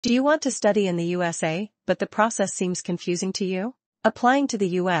Do you want to study in the USA, but the process seems confusing to you? Applying to the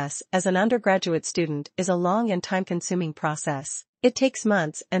US as an undergraduate student is a long and time-consuming process. It takes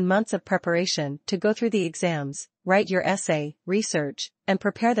months and months of preparation to go through the exams, write your essay, research, and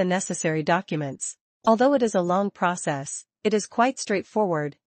prepare the necessary documents. Although it is a long process, it is quite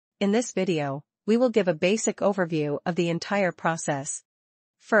straightforward. In this video, we will give a basic overview of the entire process.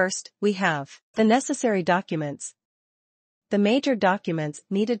 First, we have the necessary documents. The major documents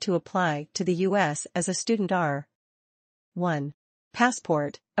needed to apply to the US as a student are 1.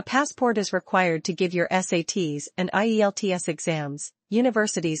 Passport. A passport is required to give your SATs and IELTS exams.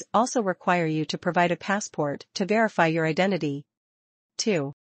 Universities also require you to provide a passport to verify your identity.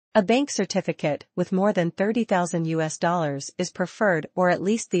 2. A bank certificate with more than $30,000 is preferred, or at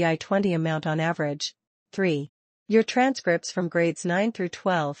least the I-20 amount on average. 3. Your transcripts from grades 9 through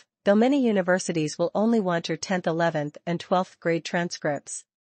 12, though many universities will only want your 10th, 11th, and 12th grade transcripts.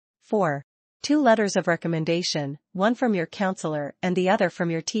 4. 2 letters of recommendation, one from your counselor and the other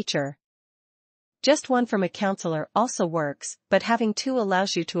from your teacher. Just one from a counselor also works, but having 2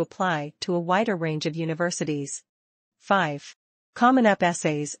 allows you to apply to a wider range of universities. 5. Commonapp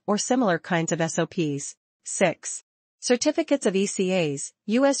essays or similar kinds of SOPs. 6. Certificates of ECAs.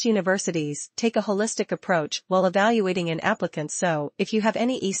 U.S. universities take a holistic approach while evaluating an applicant, so if you have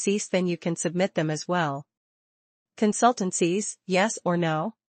any ECs then you can submit them as well. Consultancies, yes or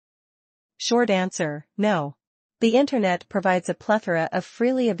no? Short answer, no. The internet provides a plethora of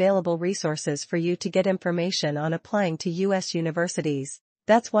freely available resources for you to get information on applying to U.S. universities.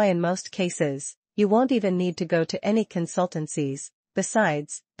 That's why in most cases, you won't even need to go to any consultancies.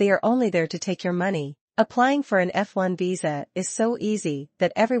 Besides, they are only there to take your money. Applying for an F1 visa is so easy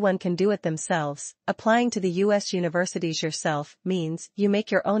that everyone can do it themselves. Applying to the U.S. universities yourself means you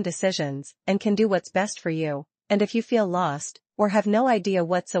make your own decisions and can do what's best for you. And if you feel lost, or have no idea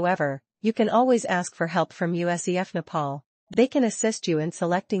whatsoever, you can always ask for help from USEF Nepal. They can assist you in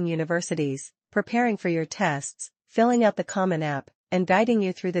selecting universities, preparing for your tests, filling out the Commonapp, and guiding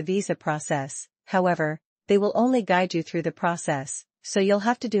you through the visa process. However, they will only guide you through the process, so you'll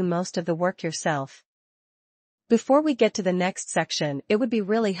have to do most of the work yourself. Before we get to the next section, it would be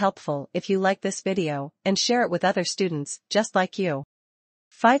really helpful if you like this video and share it with other students just like you.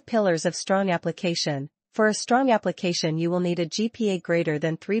 5 pillars of strong application. For a strong application you will need a GPA greater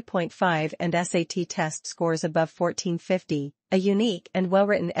than 3.5 and SAT test scores above 1450, a unique and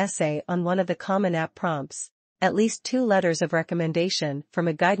well-written essay on one of the Commonapp prompts, at least 2 letters of recommendation from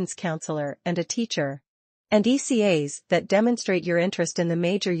a guidance counselor and a teacher, and ECAs that demonstrate your interest in the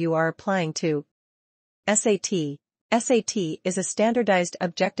major you are applying to. SAT. SAT is a standardized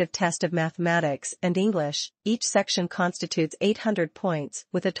objective test of mathematics and English. Each section constitutes 800 points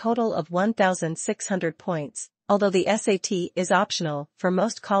with a total of 1,600 points. Although the SAT is optional for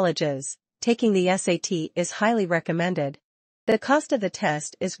most colleges, taking the SAT is highly recommended. The cost of the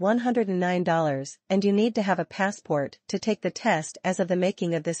test is $109, and you need to have a passport to take the test as of the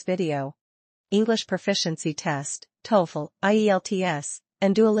making of this video. English proficiency test, TOEFL, IELTS,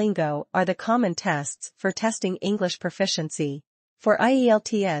 and Duolingo are the common tests for testing English proficiency. For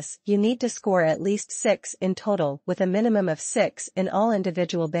IELTS, you need to score at least 6 in total with a minimum of 6 in all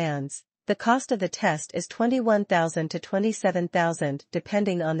individual bands. The cost of the test is $21,000 to $27,000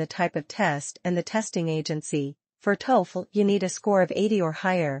 depending on the type of test and the testing agency. For TOEFL, you need a score of 80 or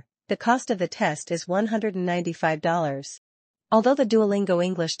higher. The cost of the test is $195. Although the Duolingo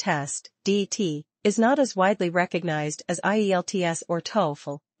English test, DET, is not as widely recognized as IELTS or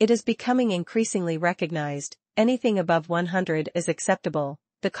TOEFL, it is becoming increasingly recognized. Anything above 100 is acceptable.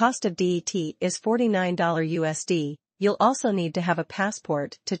 The cost of DET is $49 USD. You'll also need to have a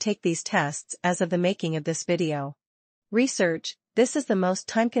passport to take these tests as of the making of this video. Research. This is the most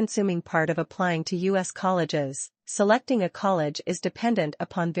time-consuming part of applying to U.S. colleges. Selecting a college is dependent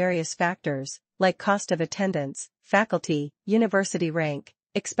upon various factors, like cost of attendance, faculty, university rank,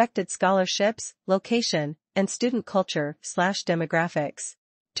 expected scholarships, location, and student culture/demographics.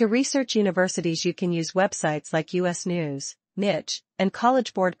 To research universities you can use websites like US News, Niche, and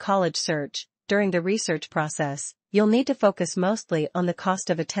College Board College Search. During the research process, you'll need to focus mostly on the cost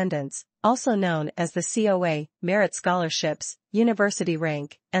of attendance, also known as the COA, merit scholarships, university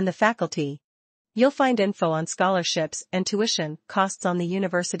rank, and the faculty. You'll find info on scholarships and tuition costs on the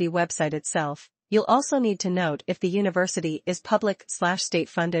university website itself. You'll also need to note if the university is public/state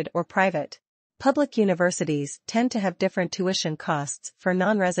funded or private. Public universities tend to have different tuition costs for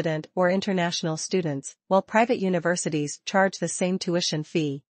non-resident or international students, while private universities charge the same tuition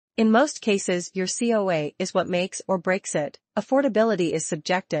fee. In most cases, your COA is what makes or breaks it. Affordability is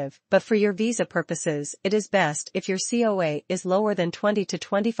subjective, but for your visa purposes, it is best if your COA is lower than $20,000 to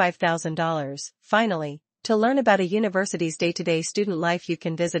 $25,000. Finally, to learn about a university's day-to-day student life, you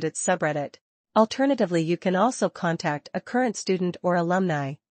can visit its subreddit. Alternatively, you can also contact a current student or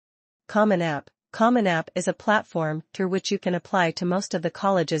alumni. Commonapp. Commonapp is a platform through which you can apply to most of the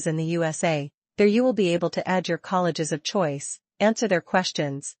colleges in the USA. There you will be able to add your colleges of choice, answer their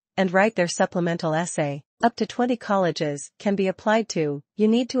questions, and write their supplemental essay. Up to 20 colleges can be applied to. You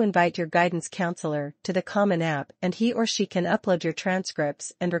need to invite your guidance counselor to the Commonapp, and he or she can upload your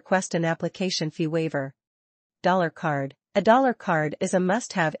transcripts and request an application fee waiver. Dollar card. A dollar card is a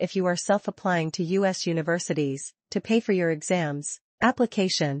must-have if you are self-applying to U.S. universities, to pay for your exams,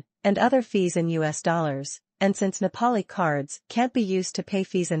 application, and other fees in U.S. dollars. And since Nepali cards can't be used to pay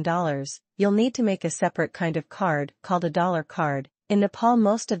fees in dollars, you'll need to make a separate kind of card called a dollar card. In Nepal,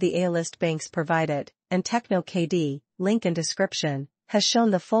 most of the A-list banks provide it, and Techno KD, link in description, has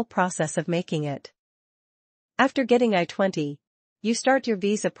shown the full process of making it. After getting I-20, you start your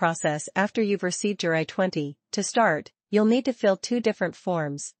visa process. After you've received your I-20, to start, you'll need to fill two different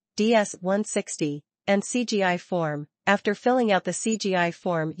forms, DS-160 and CGI form. After filling out the CGI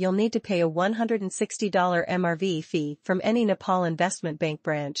form, you'll need to pay a $160 MRV fee from any Nepal investment bank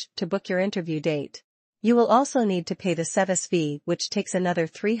branch to book your interview date. You will also need to pay the SEVIS fee, which takes another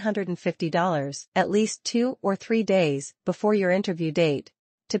 $350, at least 2 or 3 days before your interview date.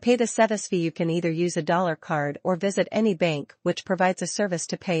 To pay the SEVIS fee, you can either use a dollar card or visit any bank which provides a service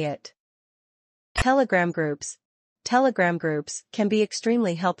to pay it. Telegram groups. Telegram groups can be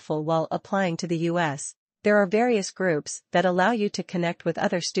extremely helpful while applying to the U.S. There are various groups that allow you to connect with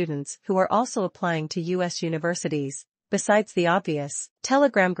other students who are also applying to U.S. universities. Besides the obvious,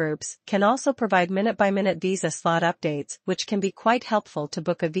 Telegram groups can also provide minute-by-minute visa slot updates, which can be quite helpful to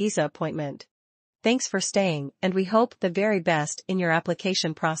book a visa appointment. Thanks for staying, and we hope the very best in your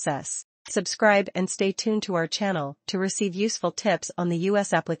application process. Subscribe and stay tuned to our channel to receive useful tips on the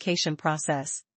U.S. application process.